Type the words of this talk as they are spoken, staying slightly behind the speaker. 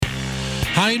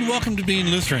Hi, and welcome to Being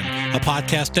Lutheran, a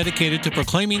podcast dedicated to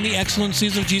proclaiming the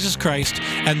excellencies of Jesus Christ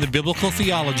and the biblical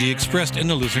theology expressed in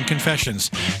the Lutheran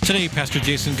Confessions. Today, Pastor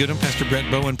Jason Goodham, Pastor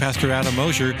Brett Bowe, and Pastor Adam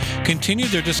Mosier continue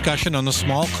their discussion on the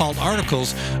Smalcald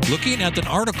Articles, looking at an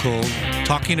article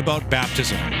talking about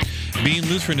baptism. Being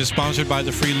Lutheran is sponsored by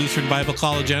the Free Lutheran Bible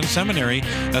College and Seminary,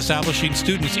 establishing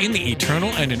students in the eternal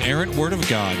and inerrant Word of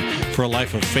God for a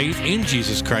life of faith in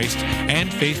Jesus Christ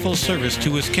and faithful service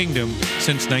to His kingdom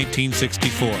since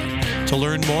 1964. To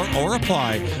learn more or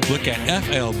apply, look at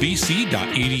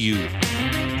flbc.edu.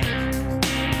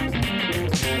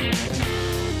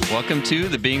 Welcome to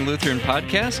the Being Lutheran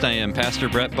podcast. I am Pastor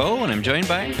Brett Bowe, and I'm joined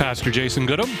by Pastor Jason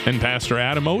Goodham and Pastor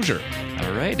Adam Mosier.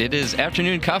 All right, it is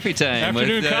afternoon coffee time.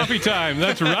 Coffee time.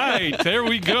 That's right. There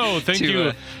we go. Thank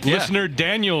you, listener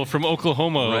Daniel from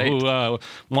Oklahoma, who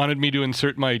wanted me to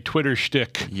insert my Twitter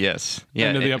shtick. Yes.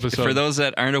 Into the episode. For those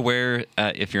that aren't aware,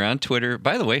 if you're on Twitter,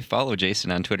 by the way, follow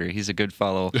Jason on Twitter. He's a good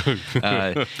follow.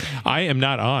 I am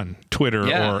not on Twitter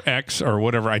or X or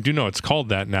whatever. I do know it's called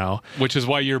that now. Which is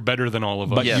why you're better than all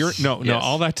of us. But no.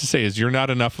 All that to say is you're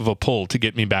not enough of a pull to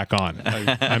get me back on.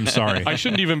 I'm sorry. I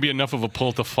shouldn't even be enough of a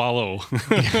pull to follow.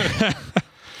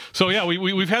 So,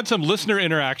 we've had some listener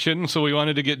interaction, so we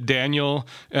wanted to get Daniel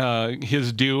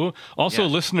his due. Also,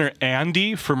 listener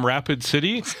Andy from Rapid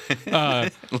City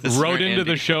wrote into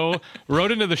the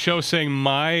show saying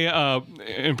my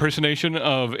impersonation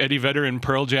of Eddie Vedder in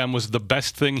Pearl Jam was the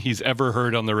best thing he's ever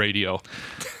heard on the radio.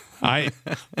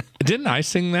 Didn't I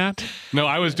sing that? No,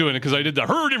 I was doing it because I did the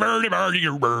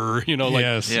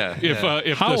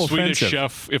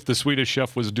if the Swedish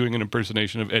chef was doing an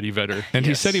impersonation of Eddie Vedder. And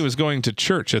he said he was going to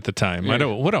church at the time. Yeah.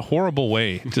 What a horrible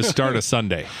way to start a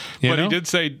Sunday. But he did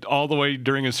say all the way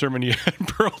during his sermon he had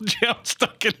Pearl Jam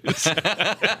stuck in his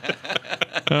head.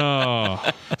 Oh.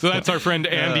 So that's our friend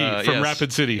Andy from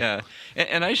Rapid City. Yeah.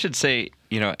 And I should say,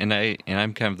 and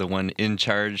I'm kind of the one in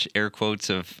charge, air quotes,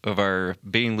 of our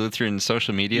Being Lutheran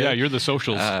social media. Yeah, you're the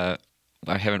socials. I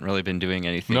haven't really been doing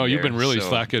anything. No, you've been really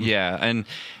slacking. Yeah, and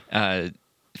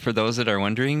for those that are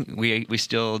wondering, we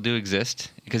still do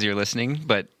exist because you're listening,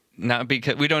 but not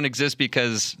because we don't exist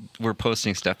because we're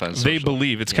posting stuff on social. They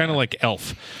believe. It's kind of like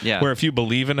Elf, where if you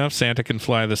believe enough, Santa can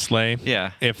fly the sleigh.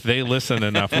 Yeah. If they listen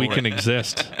enough, we can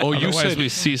exist. Oh, you said we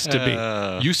cease to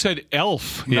be. You said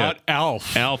Elf, not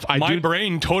Alf. Elf. My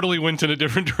brain totally went in a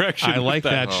different direction. I like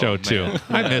that show too.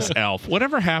 I miss Elf.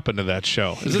 Whatever happened to that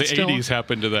show? Is it still 80s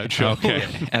happened to that show. Okay.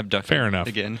 Abducted. Fair enough.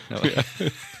 Again. No.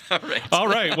 All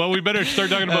right. Well, we better start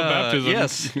talking about baptism.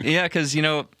 Yes. Yeah, because,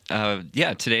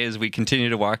 today as we continue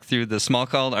to walk through the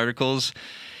Smalcald Articles,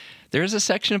 there's a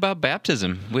section about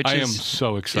baptism, which I am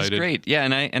so excited. It's great. Yeah,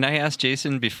 and I asked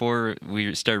Jason before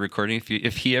we started recording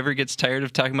if he ever gets tired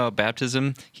of talking about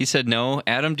baptism. He said no.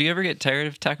 Adam, do you ever get tired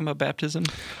of talking about baptism?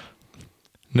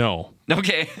 No.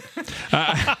 Okay.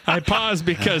 I pause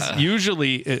because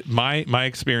usually my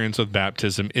experience with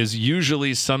baptism is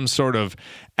usually some sort of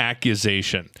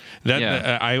accusation.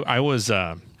 I was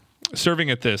serving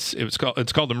at this. It's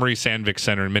called the Marie Sandvik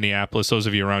Center in Minneapolis. Those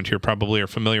of you around here probably are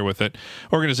familiar with it.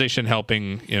 Organization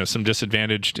helping some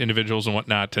disadvantaged individuals and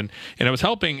whatnot. And I was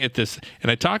helping at this, and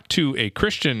I talked to a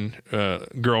Christian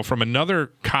girl from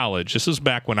another college. This was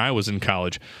back when I was in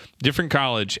college, different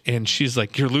college, and she's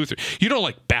like, "You're Lutheran. You don't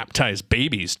like baptize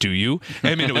babies, do you?"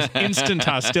 I mean, it was instant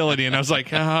hostility, and I was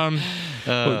like,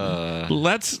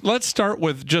 "Let's start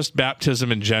with just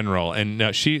baptism in general." And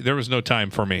there was no time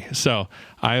for me, so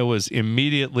I was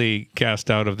immediately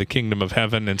cast out of the kingdom of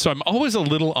heaven. And so I'm always a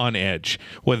little on edge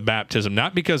with baptism,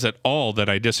 not because at all that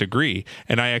I disagree.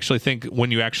 And I actually think when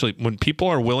people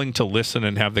are willing to listen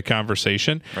and have the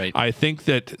conversation, I think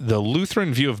that the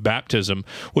Lutheran view of baptism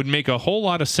would make a whole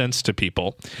lot of sense to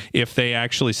people if they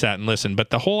actually sat and listened. But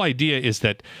the whole idea is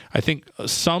that I think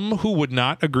some who would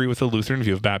not agree with the Lutheran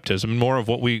view of baptism, more of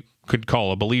what we could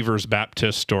call a believer's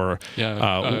Baptist or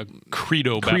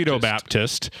Credo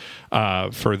Baptist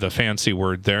for the fancy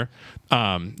word there.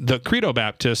 The Credo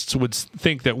Baptists would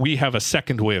think that we have a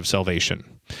second way of salvation.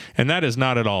 And that is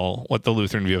not at all what the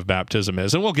Lutheran view of baptism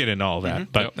is. And we'll get into all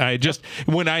that. But I just,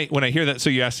 when I hear that, so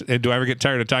you ask, do I ever get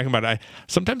tired of talking about it?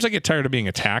 Sometimes I get tired of being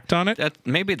attacked on it.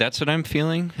 Maybe that's what I'm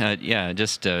feeling.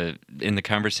 Just in the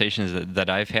conversations that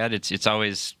I've had, it's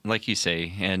always, like you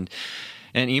say,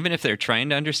 and even if they're trying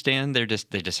to understand, they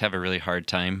just have a really hard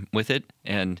time with it.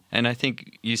 And I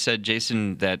think you said,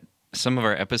 Jason, that some of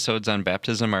our episodes on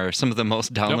baptism are some of the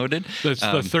most downloaded. It's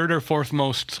the third or fourth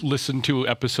most listened to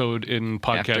episode in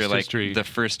podcast history. The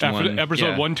first after one.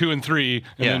 Episode 1, 2, and 3,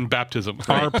 and then baptism.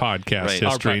 Our podcast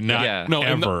history, not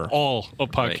ever. All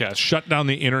of podcasts. Shut down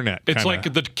the internet. It's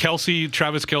like the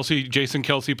Travis Kelce, Jason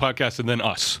Kelce podcast, and then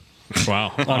us.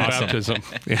 Wow. on baptism.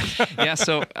 Yeah,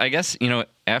 so I guess,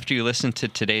 after you listen to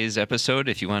today's episode,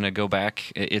 if you want to go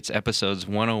back, it's episodes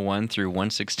 101 through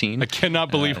 116. I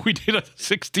cannot believe we did a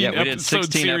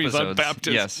 16-episode series on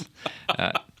baptism. Yes.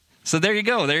 So there you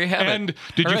go. There you have it. And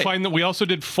did you find that we also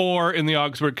did 4 in the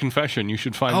Augsburg Confession? You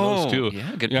should find those too.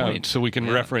 Yeah, good point. So we can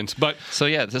reference. But so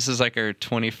this is like our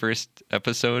 21st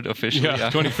episode officially. Yeah,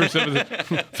 21st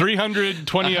episode.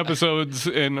 320 episodes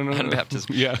on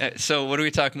baptism. Yeah. So what do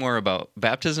we talk more about?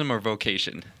 Baptism or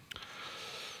vocation?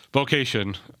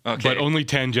 Vocation. Okay. But only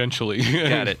tangentially.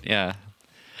 Got it. Yeah.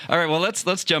 All right. Well,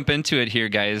 let's jump into it here,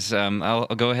 guys. I'll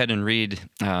go ahead and read.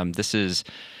 This is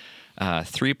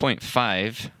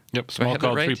 3.5. Yep,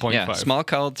 Smalcald 3.5. Yeah,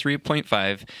 Smalcald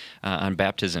 3.5 on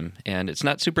baptism. And it's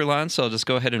not super long, so I'll just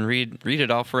go ahead and read it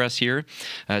all for us here.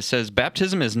 It says,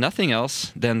 baptism is nothing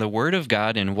else than the word of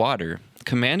God in water,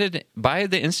 commanded by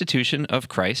the institution of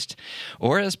Christ,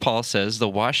 or as Paul says, the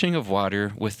washing of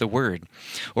water with the word.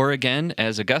 Or again,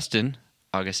 as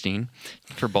Augustine,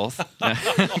 for both,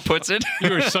 puts it.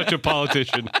 You are such a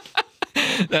politician.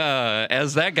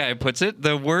 As that guy puts it,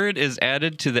 the word is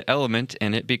added to the element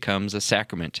and it becomes a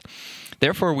sacrament.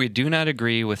 Therefore, we do not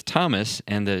agree with Thomas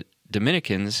and the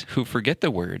Dominicans who forget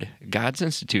the word, God's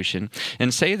institution,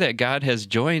 and say that God has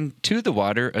joined to the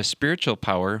water a spiritual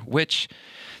power which,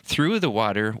 through the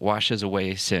water, washes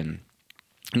away sin.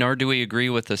 Nor do we agree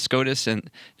with the SCOTUS and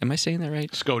am I saying that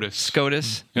right?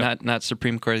 SCOTUS, not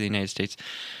Supreme Court of the United States.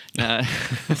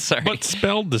 Sorry, but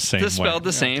spelled the same. Spelled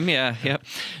the same, yeah.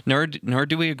 Nor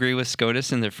do we agree with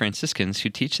SCOTUS and the Franciscans who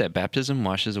teach that baptism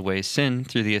washes away sin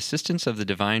through the assistance of the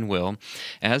divine will,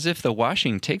 as if the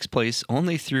washing takes place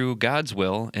only through God's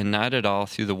will and not at all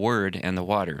through the word and the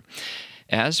water.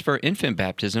 As for infant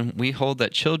baptism, we hold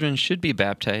that children should be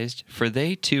baptized, for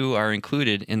they too are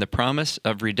included in the promise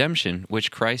of redemption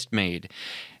which Christ made,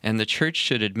 and the church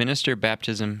should administer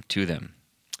baptism to them.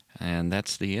 And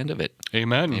that's the end of it.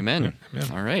 Amen. Amen.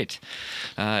 All right.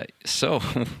 So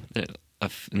a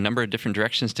number of different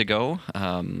directions to go.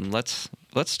 Let's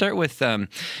start with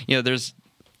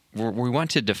we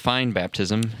want to define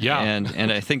baptism. Yeah. And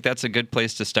I think that's a good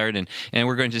place to start. And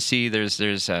we're going to see there's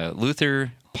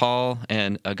Luther, Paul,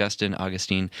 and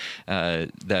Augustine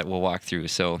that we'll walk through.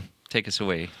 So take us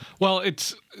away. Well,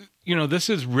 it's this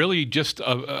is really just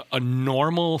a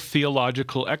normal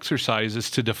theological exercise is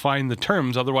to define the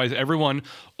terms. Otherwise, everyone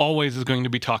always is going to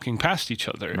be talking past each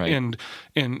other. Right.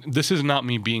 And this is not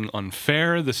me being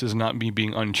unfair. This is not me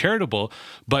being uncharitable.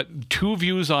 But 2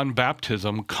 views on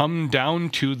baptism come down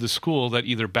to the school that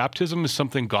either baptism is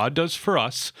something God does for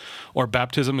us or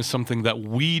baptism is something that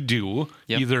we do,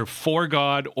 either for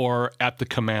God or at the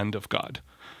command of God.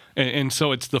 And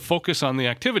so it's the focus on the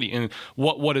activity. And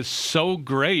what is so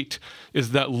great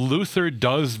is that Luther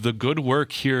does the good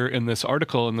work here in this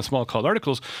article, in the Smalcald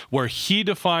Articles, where he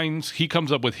comes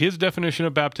up with his definition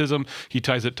of baptism, he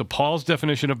ties it to Paul's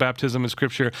definition of baptism in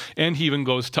Scripture, and he even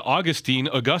goes to Augustine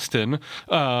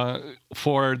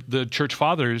for the church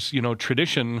fathers,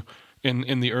 tradition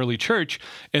in the early church,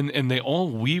 and they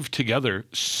all weave together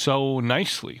so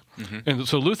nicely. Mm-hmm. And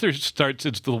so Luther starts,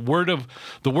 it's the word of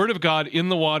God in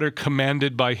the water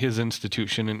commanded by his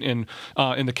institution. And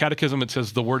in the Catechism, it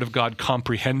says the word of God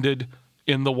comprehended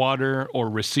in the water or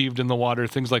received in the water,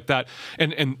 things like that.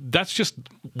 And that's just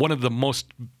one of the most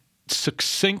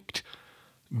succinct,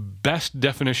 best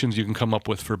definitions you can come up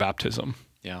with for baptism.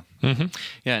 Yeah. Mm-hmm.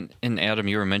 Yeah. And Adam,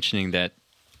 you were mentioning that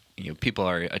people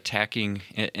are attacking,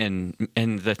 and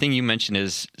the thing you mentioned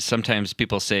is sometimes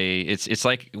people say it's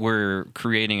like we're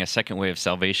creating a second way of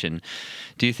salvation.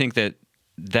 Do you think that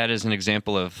is an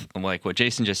example of like what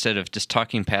Jason just said of just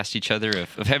talking past each other,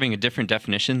 of having a different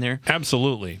definition there?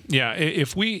 Absolutely, yeah.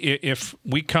 If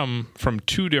we come from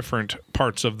 2 different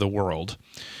parts of the world,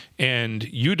 and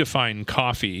you define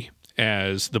coffee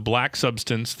as the black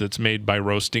substance that's made by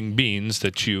roasting beans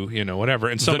that whatever,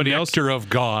 and somebody else, the nectar of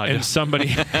God, and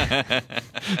somebody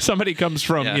comes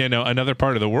from another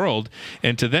part of the world,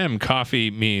 and to them coffee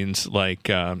means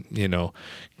like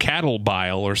cattle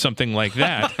bile or something like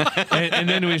that, and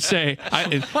then we say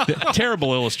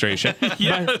terrible illustration, but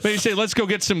you say let's go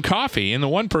get some coffee, and the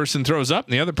one person throws up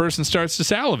and the other person starts to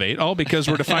salivate, all because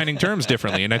we're defining terms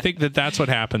differently. And I think that's what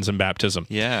happens in baptism.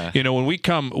 Yeah, when we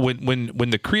come when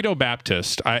the Credo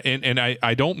Baptist,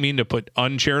 I don't mean to put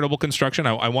uncharitable construction.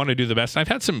 I want to do the best. I've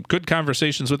had some good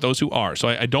conversations with those who are, so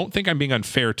I don't think I'm being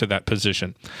unfair to that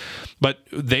position. But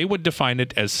they would define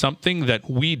it as something that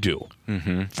we do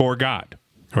for God.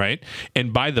 right?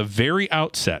 And by the very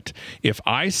outset, if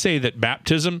I say that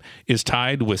baptism is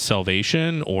tied with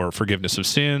salvation or forgiveness of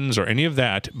sins or any of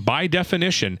that, by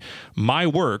definition, my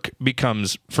work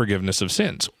becomes forgiveness of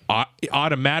sins.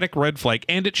 Automatic red flag,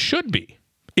 and it should be.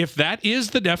 If that is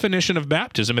the definition of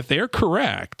baptism, if they are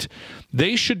correct,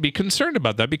 they should be concerned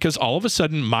about that, because all of a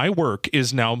sudden my work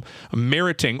is now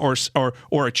meriting or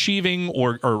achieving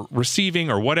or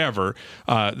receiving or whatever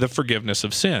the forgiveness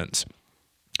of sins.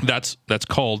 That's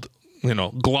called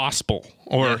gospel,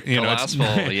 or gospel,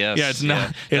 yes. Yeah, it's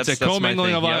not. It's a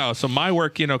commingling of all. So my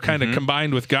work, kind of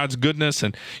combined with God's goodness,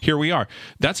 and here we are.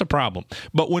 That's a problem.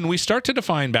 But when we start to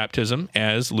define baptism,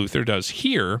 as Luther does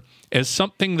here, as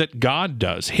something that God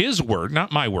does, His word,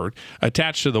 not my word,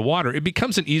 attached to the water, it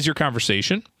becomes an easier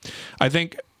conversation. I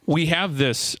think we have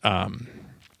this. And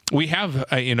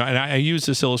I use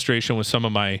this illustration with some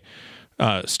of my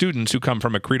students who come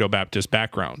from a Credo Baptist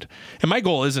background. And my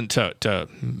goal isn't to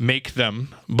make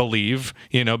them believe,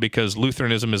 because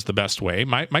Lutheranism is the best way.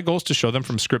 My goal is to show them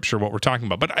from Scripture what we're talking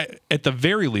about. But at the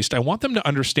very least, I want them to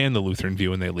understand the Lutheran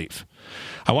view when they leave.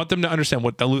 I want them to understand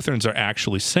what the Lutherans are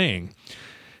actually saying.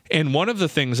 And one of the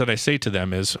things that I say to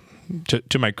them is,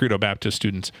 to my Credo Baptist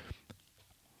students,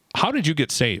 how did you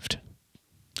get saved?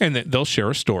 And they'll share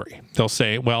a story. They'll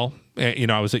say, well,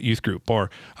 I was at youth group, or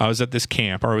I was at this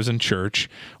camp, or I was in church,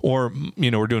 or,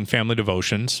 we're doing family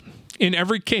devotions. In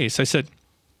every case, I said,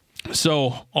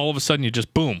 so all of a sudden you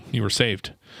just, boom, you were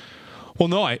saved. Well,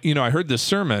 no, I heard this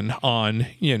sermon on,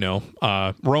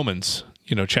 Romans,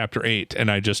 chapter 8,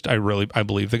 and I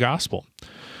believe the gospel.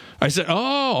 I said,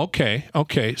 oh,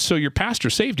 okay. So your pastor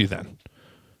saved you then?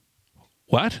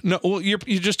 What? No, well, you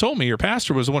just told me your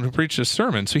pastor was the one who preached this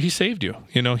sermon, so he saved you.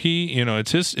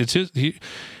 It's his.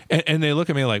 And they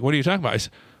look at me like, what are you talking about? I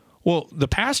said, well, the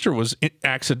pastor was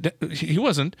accident. He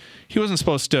wasn't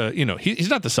supposed to. He's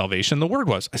not the salvation. The word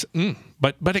was. I said,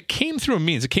 but it came through a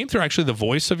means. It came through actually the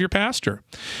voice of your pastor.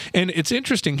 And it's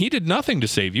interesting. He did nothing to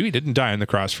save you. He didn't die on the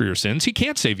cross for your sins. He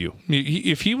can't save you.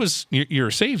 If he was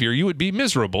your savior, you would be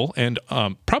miserable and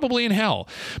probably in hell.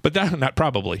 But not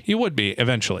probably. You would be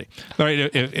eventually,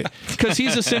 right? Because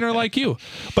he's a sinner like you.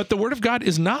 But the word of God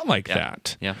is not like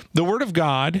that. Yeah. The word of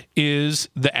God is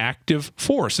the active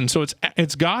force, and so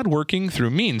it's God working through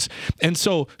means. And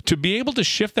so to be able to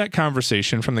shift that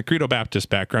conversation from the Credo Baptist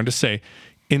background to say,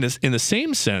 in the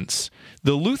same sense,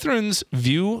 the Lutherans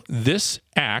view this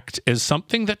act as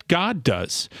something that God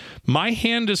does. My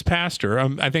hand as pastor,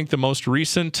 I think the most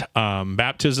recent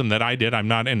baptism that I did, I'm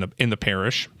not in the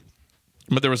parish,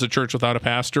 but there was a church without a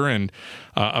pastor, and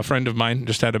a friend of mine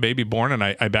just had a baby born, and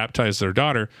I baptized their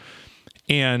daughter.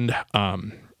 And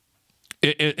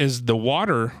as the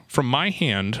water from my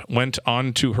hand went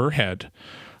onto her head,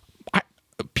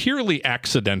 purely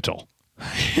accidental.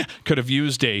 Could have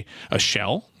used a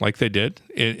shell like they did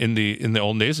in the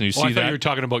olden days, and you see I thought that you were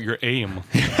talking about your aim.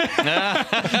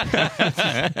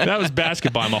 That was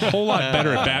basketball. I'm a whole lot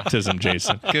better at baptism,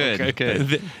 Jason. Good. I could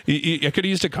have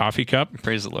used a coffee cup.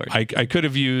 Praise the Lord. I could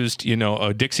have used,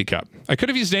 a Dixie cup. I could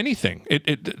have used anything.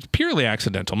 It's purely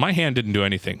accidental. My hand didn't do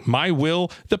anything. My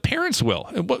will, the parents' will,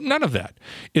 none of that.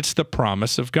 It's the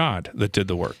promise of God that did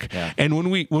the work. Yeah. And when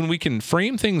we can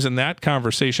frame things in that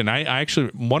conversation, I actually,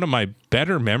 one of my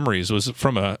better memories was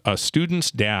from a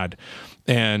student's dad,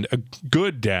 and a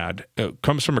good dad,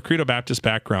 comes from a Credo Baptist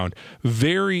background,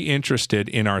 very interested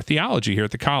in our theology here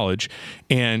at the college,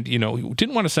 and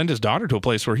didn't want to send his daughter to a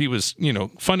place where he was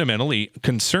fundamentally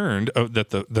concerned that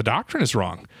the doctrine is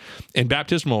wrong, and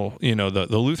baptismal, the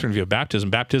Lutheran view of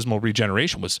baptismal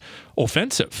regeneration was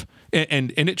offensive,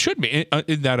 and it should be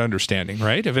in that understanding,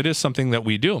 right? If it is something that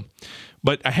we do.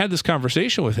 But I had this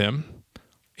conversation with him.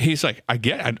 He's like, I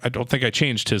don't think I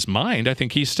changed his mind. I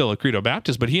think he's still a Credo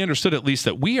Baptist, but he understood at least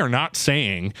that we are not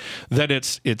saying that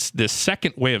it's this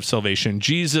second way of salvation,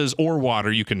 Jesus or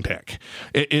water, you can pick.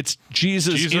 It's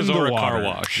Jesus in the or a water. car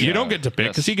wash. You don't get to pick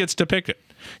because he gets to pick it.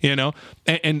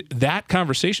 And that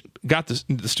conversation got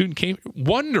the student came,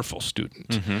 wonderful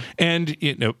student, and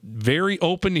very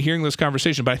open to hearing this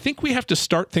conversation. But I think we have to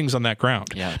start things on that ground,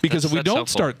 because if we don't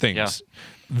start things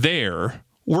there,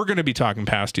 we're going to be talking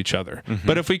past each other.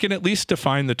 But if we can at least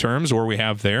define the terms, or we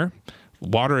have there,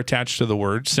 water attached to the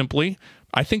word simply,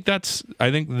 I think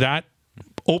that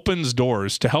opens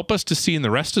doors to help us to see in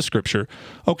the rest of Scripture,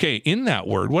 okay, in that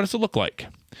word, what does it look like?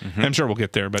 I'm sure we'll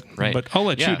get there, but I'll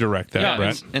let you direct that,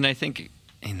 Brett. And I think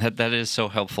that is so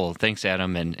helpful. Thanks,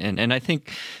 Adam. And I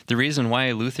think the reason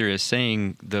why Luther is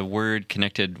saying the word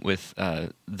connected with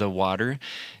the water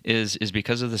is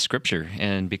because of the Scripture,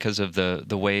 and because of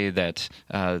the way that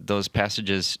those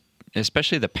passages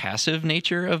especially the passive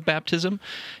nature of baptism.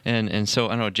 And so, I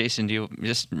don't know, Jason, do you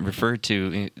just refer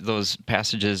to those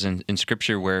passages in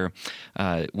Scripture where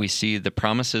we see the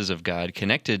promises of God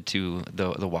connected to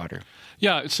the water?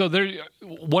 Yeah, so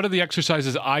one of the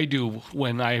exercises I do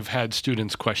when I've had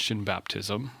students question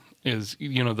baptism is,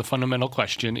 the fundamental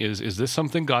question is this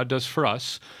something God does for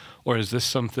us, or is this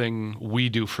something we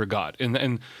do for God?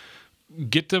 And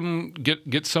get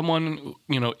someone,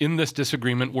 in this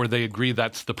disagreement where they agree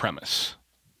that's the premise.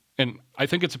 And I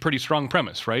think it's a pretty strong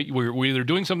premise, right? We're either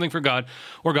doing something for God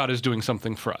or God is doing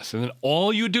something for us. And then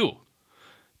all you do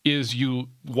is you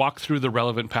walk through the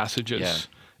relevant passages. Yeah.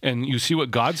 And you see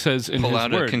what God says in His Word.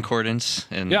 Pull out a concordance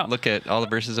and look at all the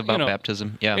verses about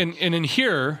baptism. Yeah. And in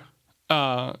here,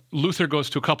 Luther goes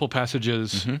to a couple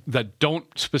passages that don't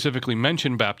specifically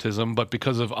mention baptism, but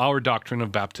because of our doctrine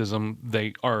of baptism,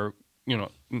 they are,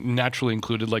 naturally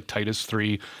included, like Titus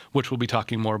 3, which we'll be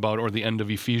talking more about, or the end of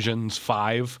Ephesians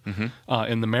 5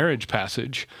 in the marriage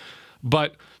passage.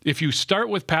 But if you start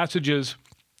with passages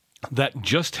that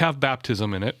just have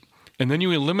baptism in it, and then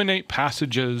you eliminate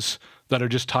passages that are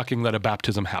just talking that a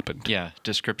baptism happened. Yeah,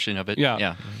 description of it.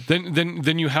 Yeah.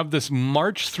 Then you have this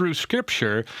march through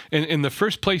Scripture, and in the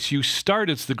first place you start,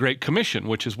 it's the Great Commission,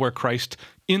 which is where Christ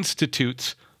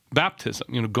institutes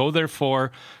baptism. Go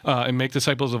therefore and make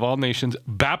disciples of all nations,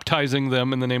 baptizing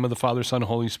them in the name of the Father, Son, and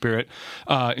Holy Spirit,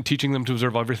 and teaching them to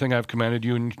observe everything I have commanded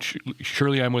you, and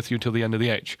surely I'm with you till the end of the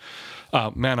age.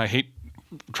 Man, I hate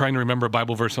trying to remember a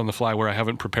Bible verse on the fly where I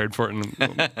haven't prepared for it, and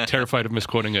I'm terrified of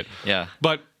misquoting it. Yeah.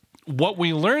 But what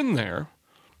we learn there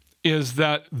is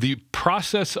that the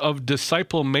process of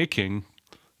disciple making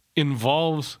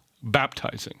involves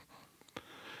baptizing.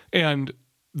 And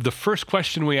the first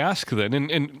question we ask then,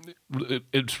 and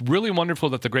it's really wonderful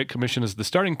that the Great Commission is the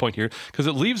starting point here, because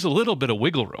it leaves a little bit of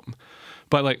wiggle room.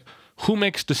 But who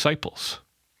makes disciples?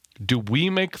 Do we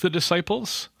make the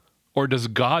disciples, or does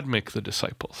God make the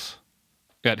disciples?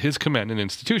 At His command and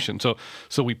institution. So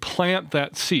we plant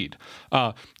that seed.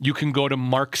 You can go to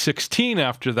Mark 16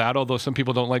 after that, although some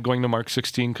people don't like going to Mark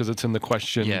 16 because it's in the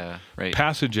question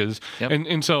passages. Yep.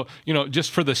 And so,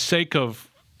 just for the sake of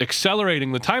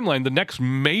accelerating the timeline, the next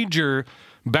major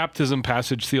baptism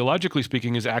passage, theologically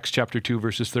speaking, is Acts chapter 2,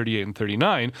 verses 38 and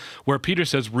 39, where Peter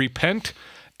says, repent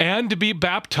and be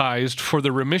baptized for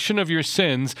the remission of your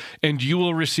sins, and you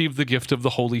will receive the gift of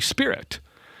the Holy Spirit.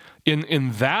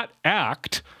 In that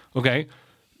act, okay,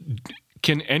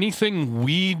 can anything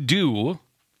we do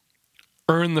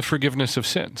earn the forgiveness of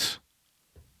sins?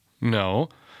 No.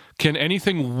 Can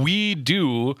anything we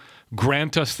do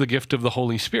grant us the gift of the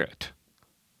Holy Spirit?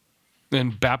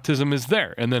 And baptism is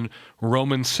there. And then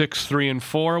Romans 6, 3 and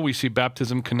 4, we see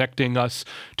baptism connecting us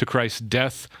to Christ's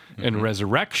death and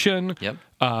resurrection. Yep.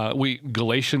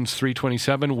 Galatians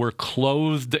 3:27, we're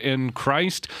clothed in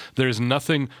Christ. There's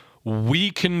nothing we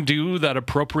can do that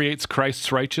appropriates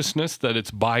Christ's righteousness, that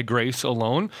it's by grace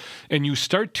alone. And you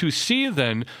start to see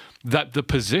then that the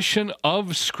position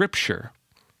of Scripture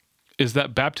is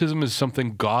that baptism is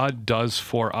something God does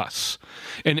for us.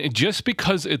 And just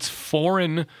because it's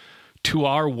foreign to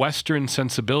our Western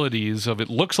sensibilities of it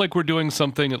looks like we're doing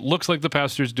something, it looks like the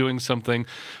pastor's doing something,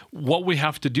 what we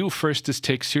have to do first is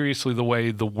take seriously the way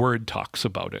the Word talks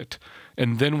about it.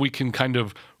 And then we can kind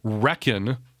of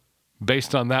reckon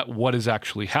based on that, what is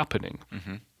actually happening.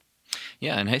 Mm-hmm.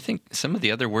 Yeah, and I think some of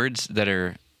the other words that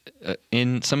are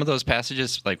in some of those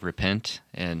passages, like repent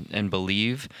and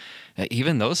believe,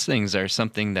 even those things are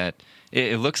something that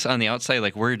it looks on the outside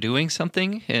like we're doing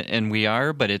something, and we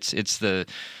are, but it's the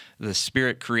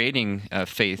Spirit creating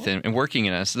faith and working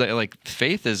in us. Like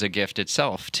faith is a gift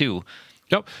itself, too.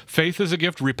 Yep. Faith is a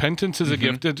gift. Repentance is a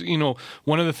gift.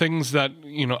 One of the things that,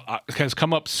 has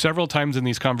come up several times in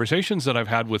these conversations that I've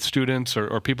had with students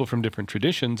or people from different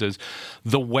traditions is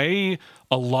the way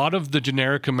a lot of the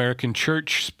generic American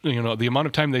church, the amount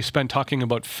of time they spend talking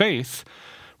about faith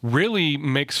really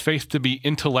makes faith to be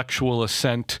intellectual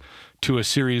assent to a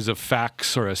series of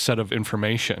facts or a set of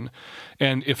information.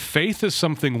 And if faith is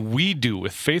something we do,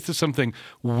 if faith is something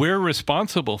we're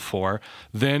responsible for,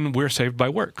 then we're saved by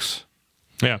works.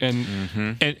 Yeah,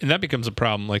 and that becomes a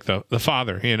problem, like the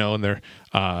father, and they're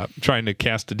trying to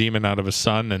cast a demon out of his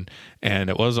son, and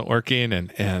it wasn't working,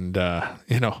 and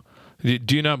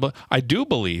do you not? I do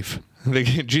believe.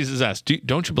 Jesus asked,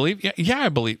 "Don't you believe?" Yeah, I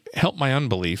believe. Help my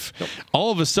unbelief. Yep.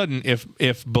 All of a sudden,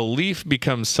 if belief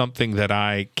becomes something that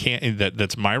I can't,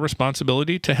 that's my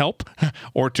responsibility to help,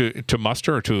 or to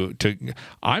muster, or to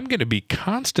I'm going to be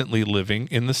constantly living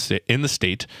in the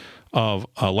state of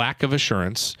a lack of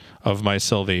assurance of my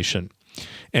salvation.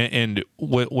 And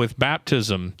with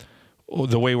baptism,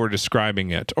 the way we're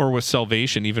describing it, or with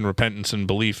salvation, even repentance and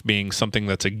belief being something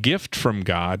that's a gift from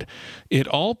God, it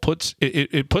all puts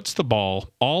it puts the ball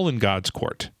all in God's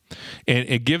court. And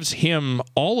it gives him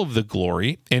all of the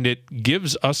glory, and it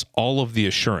gives us all of the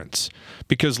assurance.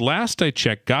 Because last I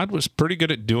checked, God was pretty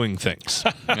good at doing things.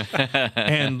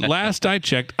 And last I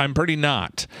checked, I'm pretty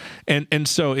not. And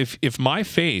so if my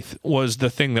faith was the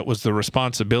thing that was the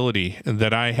responsibility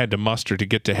that I had to muster to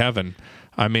get to heaven,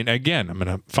 I mean, again, I'm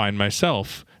going to find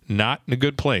myself not in a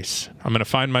good place. I'm going to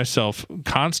find myself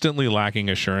constantly lacking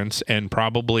assurance, and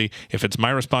probably, if it's my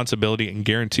responsibility, and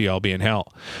guarantee I'll be in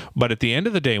hell. But at the end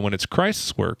of the day, when it's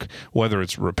Christ's work, whether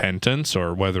it's repentance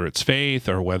or whether it's faith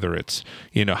or whether it's,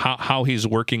 how he's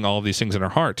working all of these things in our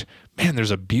heart, man,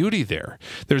 there's a beauty there.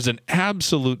 There's an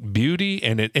absolute beauty,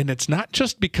 and it's not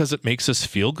just because it makes us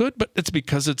feel good, but it's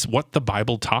because it's what the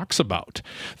Bible talks about,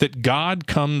 that God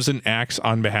comes and acts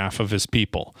on behalf of his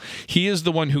people. He is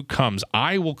the one who comes.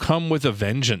 I will come with a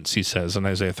vengeance, he says in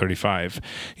Isaiah 35.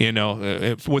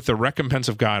 With the recompense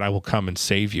of God, I will come and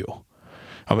save you.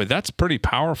 I mean, that's pretty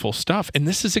powerful stuff. And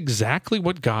this is exactly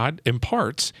what God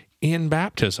imparts in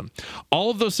baptism.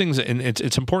 All of those things, and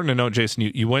it's important to note, Jason,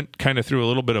 you went kind of through a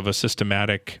little bit of a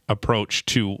systematic approach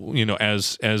to,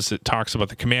 as it talks about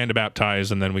the command to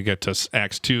baptize, and then we get to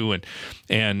Acts 2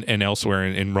 and elsewhere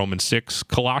in Romans 6.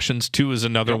 Colossians 2 is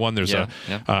another one. There's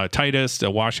Titus, a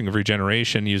washing of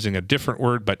regeneration, using a different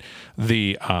word, but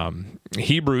the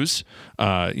Hebrews,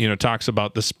 talks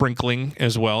about the sprinkling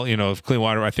as well, of clean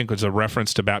water. I think was a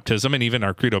reference to baptism, and even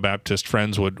our Credo Baptist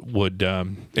friends would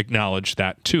acknowledge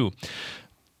that too.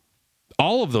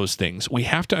 All of those things we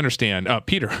have to understand.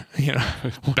 Peter,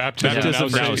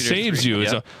 baptism now saves you.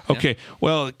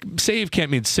 Well, save can't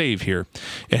mean save here.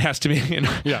 It has to be.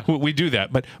 We do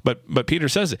that, but Peter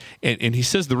says it, and he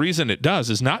says the reason it does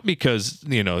is not because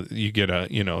you get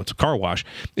it's a car wash.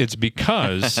 It's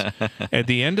because at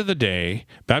the end of the day,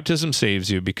 baptism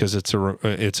saves you because it's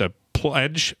a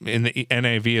pledge. In the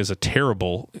NIV is a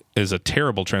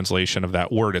terrible translation of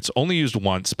that word. It's only used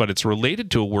once, but it's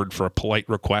related to a word for a polite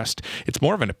request. It's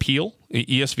more of an appeal.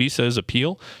 ESV says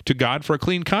appeal to God for a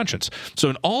clean conscience. So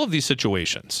in all of these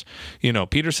situations,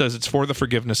 Peter says it's for the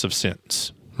forgiveness of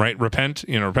sins, right?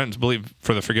 Repentance, believe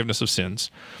for the forgiveness of sins.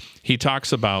 He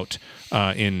talks about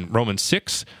in Romans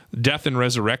 6, death and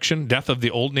resurrection, death of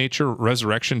the old nature,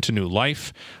 resurrection to new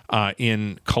life.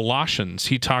 In Colossians,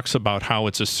 he talks about how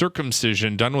it's a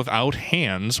circumcision done without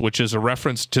hands, which is a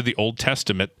reference to the Old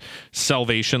Testament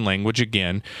salvation language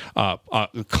again.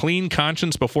 Clean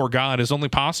conscience before God is only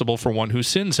possible for one whose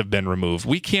sins have been removed.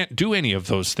 We can't do any of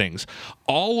those things.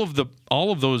 All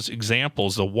of those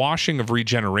examples, the washing of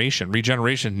regeneration,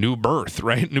 new birth,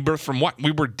 right? New birth from what?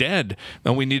 We were dead,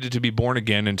 and we needed to be born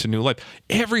again into new life.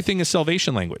 Everything is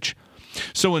salvation language.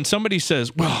 So when somebody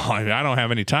says, well, I don't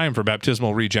have any time for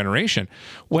baptismal regeneration,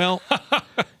 well,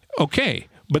 okay,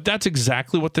 but that's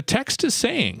exactly what the text is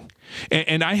saying.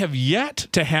 And I have yet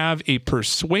to have a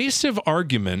persuasive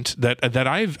argument that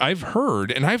I've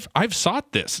heard, and I've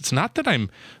sought this. It's not that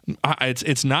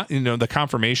it's not the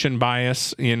confirmation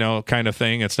bias kind of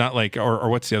thing. It's not like or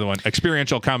what's the other one?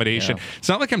 Experiential accommodation. Yeah. It's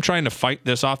not like I'm trying to fight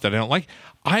this off that I don't like.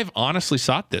 I've honestly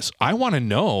sought this. I want to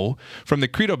know from the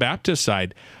Credo Baptist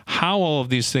side how all of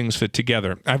these things fit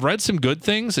together. I've read some good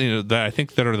things that I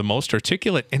think that are the most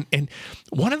articulate, and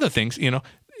one of the things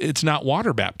it's not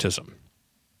water baptism.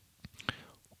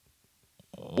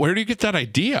 Where do you get that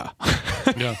idea?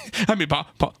 Yeah. I mean,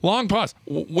 long pause.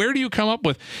 Where do you come up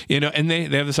with, and they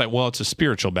have this like, well, it's a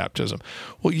spiritual baptism.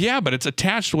 Well, yeah, but it's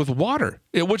attached with water,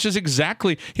 which is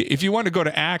exactly, if you want to go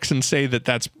to Acts and say that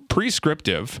that's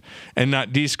prescriptive and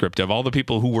not descriptive, all the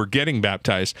people who were getting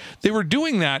baptized, they were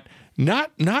doing that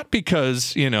not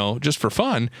because, just for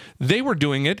fun. They were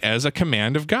doing it as a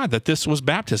command of God, that this was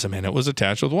baptism and it was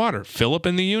attached with water. Philip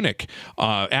and the eunuch,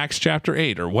 Acts chapter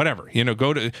 8 or whatever,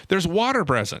 there's water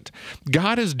present.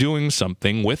 God is doing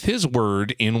something with his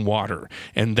word in water.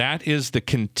 And that is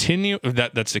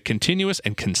that's a continuous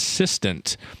and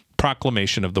consistent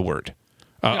proclamation of the word,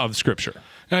 of Scripture.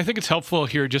 And I think it's helpful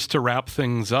here just to wrap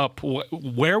things up.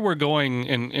 Where we're going,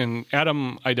 and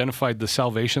Adam identified the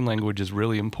salvation language is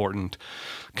really important.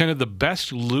 Kind of the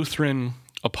best Lutheran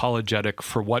apologetic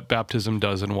for what baptism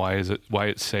does and why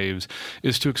it saves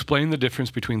is to explain the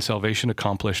difference between salvation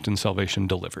accomplished and salvation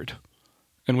delivered.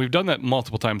 And we've done that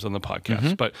multiple times on the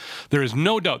podcast, but there is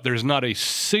no doubt there's not a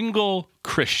single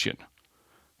Christian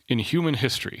in human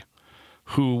history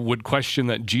who would question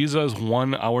that Jesus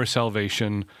won our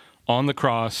salvation on the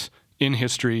cross in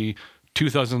history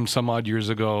 2,000 some odd years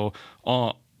ago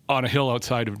on a hill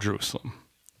outside of Jerusalem.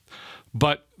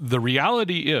 But the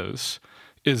reality is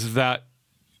that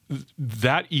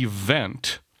that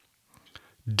event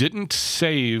didn't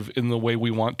save in the way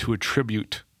we want to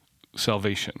attribute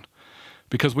salvation,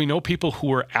 because we know people who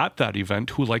were at that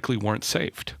event who likely weren't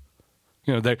saved.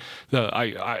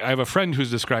 I have a friend who's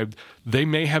described they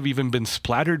may have even been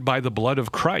splattered by the blood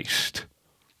of Christ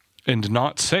and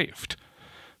not saved,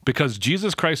 because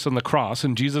Jesus Christ on the cross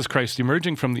and Jesus Christ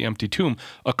emerging from the empty tomb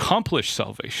accomplished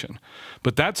salvation.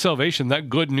 But that salvation, that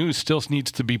good news, still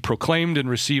needs to be proclaimed and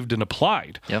received and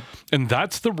applied. Yep. And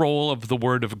that's the role of the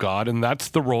Word of God, and that's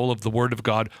the role of the Word of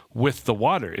God with the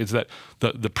water, is that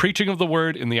the preaching of the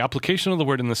Word and the application of the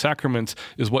Word in the sacraments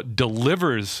is what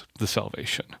delivers the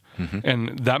salvation. Mm-hmm.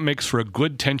 And that makes for a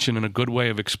good tension and a good way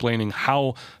of explaining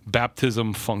how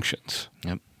baptism functions.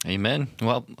 Yep. Amen.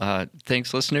 Well,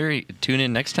 thanks, listener. Tune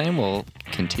in next time. We'll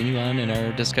continue on in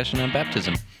our discussion on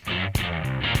baptism.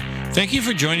 Thank you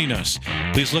for joining us.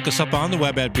 Please look us up on the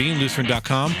web at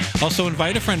beinglutheran.com. Also,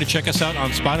 invite a friend to check us out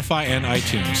on Spotify and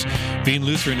iTunes. Being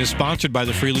Lutheran is sponsored by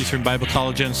the Free Lutheran Bible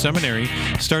College and Seminary.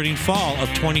 Starting fall of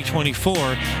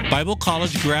 2024, Bible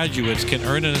College graduates can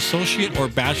earn an associate or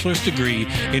bachelor's degree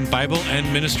in Bible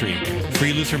and ministry.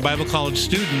 Free Lutheran Bible College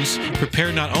students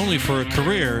prepare not only for a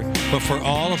career, but for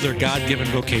all of their God-given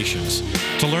vocations.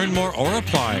 To learn more or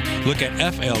apply, look at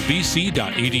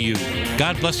flbc.edu.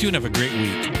 God bless you and have a great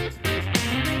week.